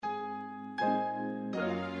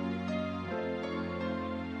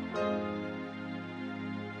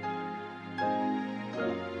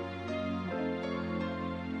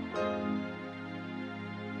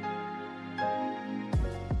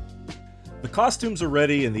costumes are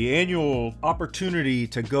ready, and the annual opportunity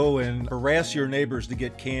to go and harass your neighbors to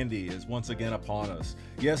get candy is once again upon us.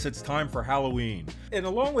 Yes, it's time for Halloween. And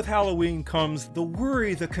along with Halloween comes the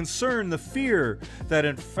worry, the concern, the fear that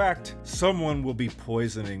in fact someone will be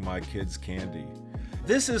poisoning my kids' candy.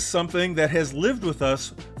 This is something that has lived with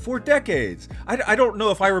us for decades. I don't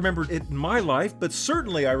know if I remember it in my life, but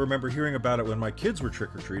certainly I remember hearing about it when my kids were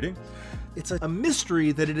trick-or-treating. It's a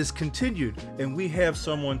mystery that it has continued, and we have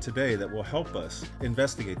someone today that will help us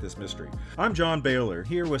investigate this mystery. I'm John Baylor,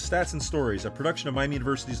 here with Stats and Stories, a production of Miami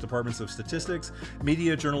University's Departments of Statistics,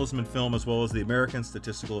 Media, Journalism, and Film, as well as the American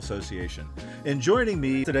Statistical Association. And joining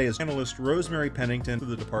me today is analyst Rosemary Pennington of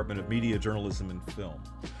the Department of Media, Journalism, and Film.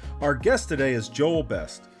 Our guest today is Joel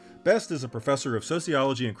Best. Best is a professor of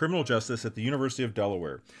sociology and criminal justice at the University of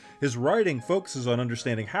Delaware. His writing focuses on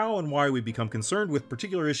understanding how and why we become concerned with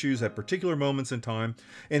particular issues at particular moments in time,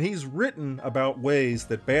 and he's written about ways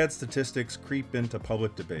that bad statistics creep into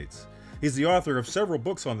public debates. He's the author of several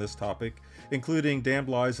books on this topic, including Damned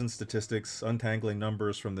Lies and Statistics, Untangling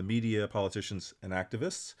Numbers from the Media, Politicians, and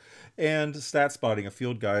Activists, and Stat Spotting, a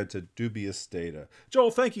field guide to dubious data.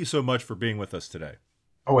 Joel, thank you so much for being with us today.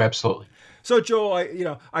 Oh, absolutely. So,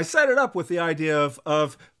 Joel, I set it up with the idea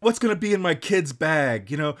of what's going to be in my kid's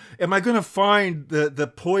bag. Am I going to find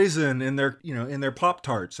the poison in their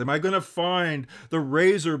Pop-Tarts? Am I going to find the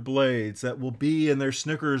razor blades that will be in their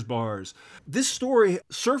Snickers bars? This story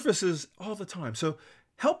surfaces all the time. So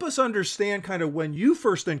help us understand kind of when you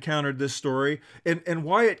first encountered this story and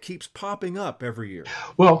why it keeps popping up every year.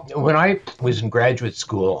 Well, when I was in graduate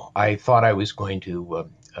school, I thought I was going to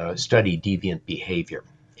study deviant behavior.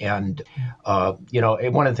 And,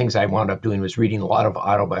 one of the things I wound up doing was reading a lot of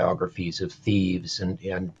autobiographies of thieves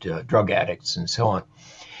and drug addicts and so on.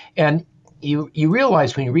 And you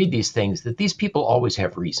realize when you read these things that these people always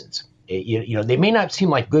have reasons. They may not seem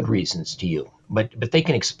like good reasons to you, but they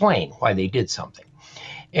can explain why they did something.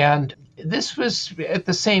 And this was at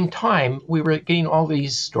the same time we were getting all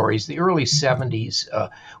these stories. The early 70s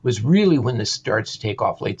was really when this starts to take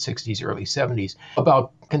off, late 60s, early 70s,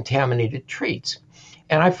 about contaminated treats.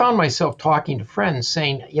 And I found myself talking to friends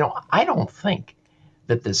saying, I don't think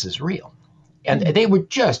that this is real. And they were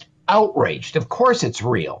just outraged. Of course it's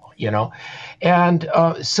real, And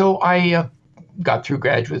so I got through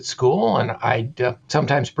graduate school, and I'd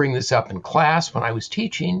sometimes bring this up in class when I was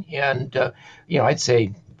teaching. And, I'd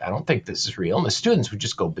say, I don't think this is real. And the students would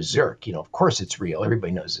just go berserk. Of course it's real.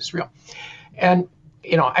 Everybody knows it's real. And,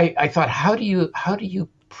 I thought, how do you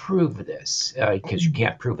prove this? Because you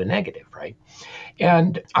can't prove a negative, right?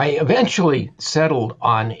 And I eventually settled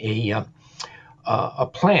on a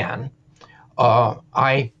plan.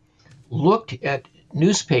 I looked at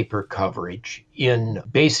newspaper coverage in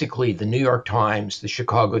basically the New York Times, the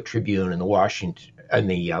Chicago Tribune, and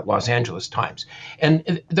the Los Angeles Times.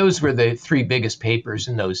 And those were the three biggest papers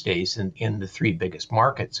in those days in the three biggest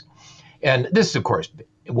markets. And this is, of course,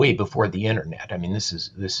 way before the internet. I mean, this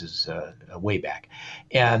is way back.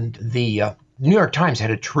 And the New York Times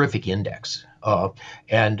had a terrific index,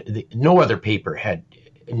 and no other paper had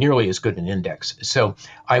nearly as good an index. So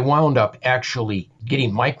I wound up actually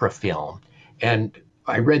getting microfilm, and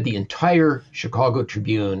I read the entire Chicago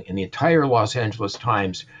Tribune and the entire Los Angeles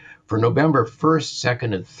Times for November 1st,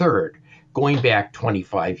 2nd, and 3rd, going back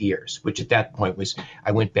 25 years, which at that point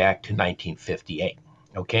I went back to 1958.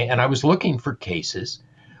 Okay, and I was looking for cases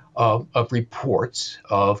of reports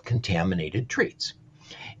of contaminated treats.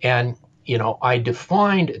 And, I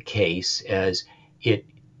defined a case as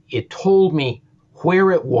it told me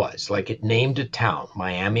where it was, like it named a town,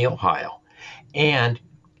 Miami, Ohio, and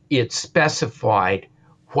it specified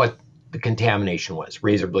what the contamination was,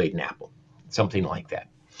 razor blade and apple, something like that.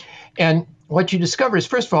 And what you discover is,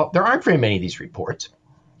 first of all, there aren't very many of these reports,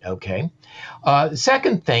 okay? The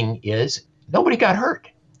second thing is nobody got hurt,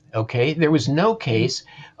 okay? There was no case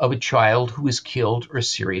of a child who was killed or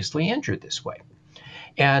seriously injured this way.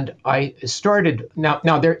 And I started,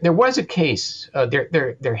 now there was a case,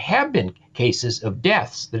 there have been cases of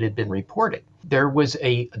deaths that had been reported. There was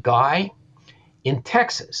a guy in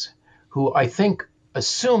Texas who I think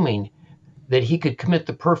assuming that he could commit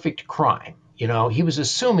the perfect crime, he was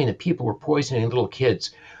assuming that people were poisoning little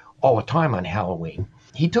kids all the time on Halloween.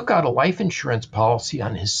 He took out a life insurance policy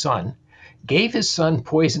on his son, gave his son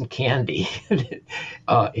poison candy,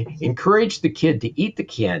 encouraged the kid to eat the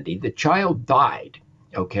candy. The child died.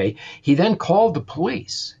 Okay. He then called the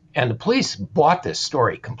police, and the police bought this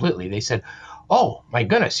story completely. They said, oh my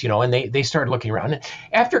goodness, and they started looking around. And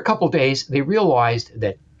after a couple of days, they realized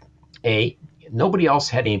that nobody else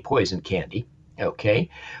had any poison candy. Okay.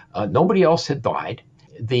 Nobody else had died.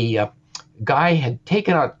 The guy had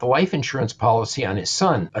taken out the life insurance policy on his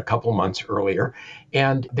son a couple months earlier,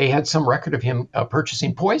 and they had some record of him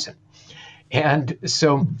purchasing poison. And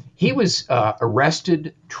so he was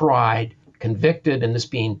arrested, tried, convicted, and this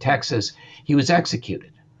being Texas, he was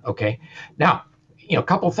executed. Okay. Now, a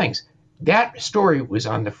couple of things. That story was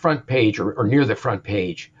on the front page or near the front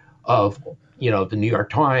page of, the New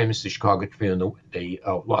York Times, the Chicago Tribune, the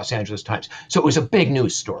Los Angeles Times. So it was a big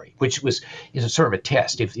news story, which is a sort of a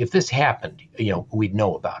test. If this happened, we'd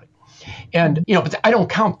know about it. And, but I don't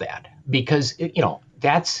count that because,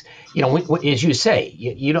 that's, as you say,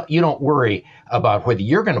 you don't worry about whether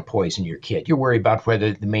you're going to poison your kid. You worry about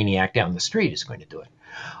whether the maniac down the street is going to do it.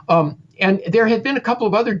 And there had been a couple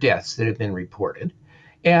of other deaths that have been reported.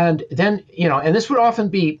 And then, and this would often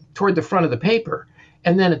be toward the front of the paper.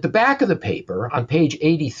 And then at the back of the paper, on page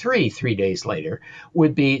 83, 3 days later,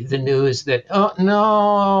 would be the news that, oh,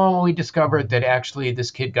 no, we discovered that actually this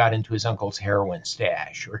kid got into his uncle's heroin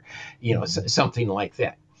stash or, something like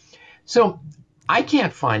that. So I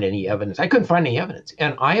can't find any evidence. I couldn't find any evidence.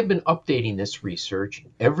 And I have been updating this research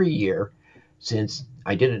every year since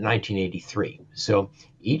I did it in 1983. So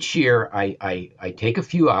each year I take a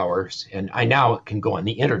few hours, and I now can go on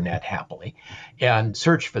the internet happily and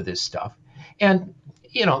search for this stuff. And,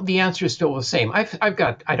 the answer is still the same. I've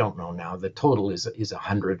got, I don't know now, the total is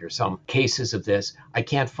 100 or some cases of this. I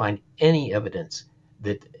can't find any evidence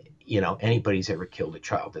that, anybody's ever killed a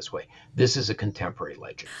child this way. This is a contemporary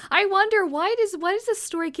legend. I wonder, why does this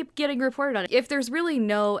story keep getting reported on if there's really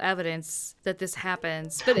no evidence that this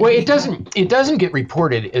happens? But well, it doesn't get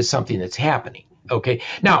reported as something that's happening. Okay.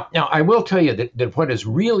 Now I will tell you that what has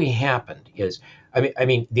really happened is, I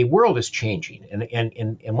mean, the world is changing,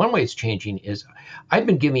 and one way it's changing is I've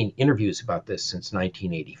been giving interviews about this since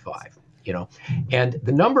 1985. And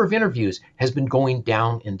the number of interviews has been going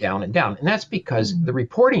down and down and down. And that's because the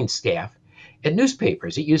reporting staff at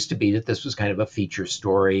newspapers, it used to be that this was kind of a feature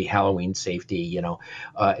story, Halloween safety,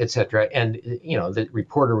 et cetera. And, the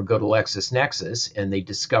reporter would go to LexisNexis and they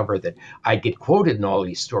discover that I get quoted in all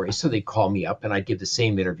these stories. So they'd call me up and I'd give the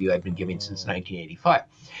same interview I've been giving since 1985.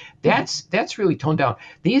 That's really toned down.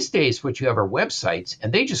 These days, what you have are websites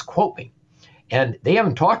and they just quote me. And they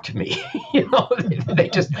haven't talked to me, they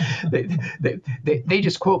just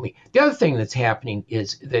quote me. The other thing that's happening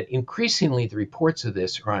is that increasingly the reports of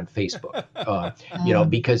this are on Facebook,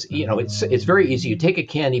 because, it's very easy. You take a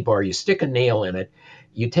candy bar, you stick a nail in it,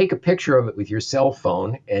 you take a picture of it with your cell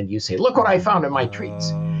phone and you say, look what I found in my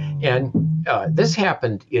treats. And this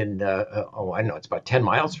happened in, it's about 10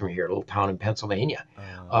 miles from here, a little town in Pennsylvania,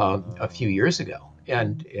 a few years ago.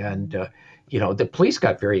 And the police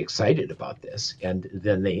got very excited about this, and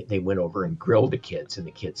then they went over and grilled the kids, and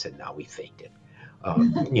the kids said, "No, we faked it."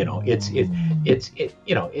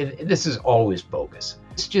 This is always bogus.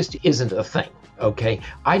 This just isn't a thing. Okay,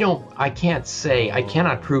 I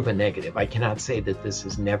cannot prove a negative. I cannot say that this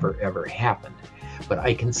has never ever happened, but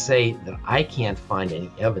I can say that I can't find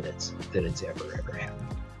any evidence that it's ever happened.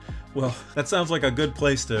 Well, that sounds like a good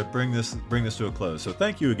place to bring this to a close. So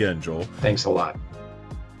thank you again, Joel. Thanks a lot.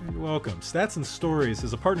 You're welcome. Stats and Stories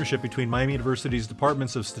is a partnership between Miami University's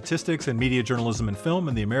Departments of Statistics and Media Journalism and Film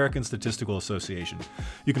and the American Statistical Association.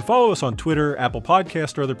 You can follow us on Twitter, Apple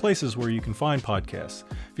Podcasts, or other places where you can find podcasts.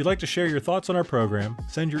 If you'd like to share your thoughts on our program,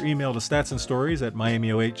 send your email to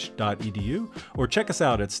statsandsstories@miamioh.edu or check us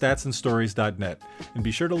out at statsandstories.net. And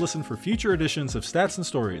be sure to listen for future editions of Stats and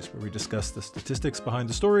Stories, where we discuss the statistics behind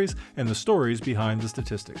the stories and the stories behind the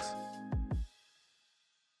statistics.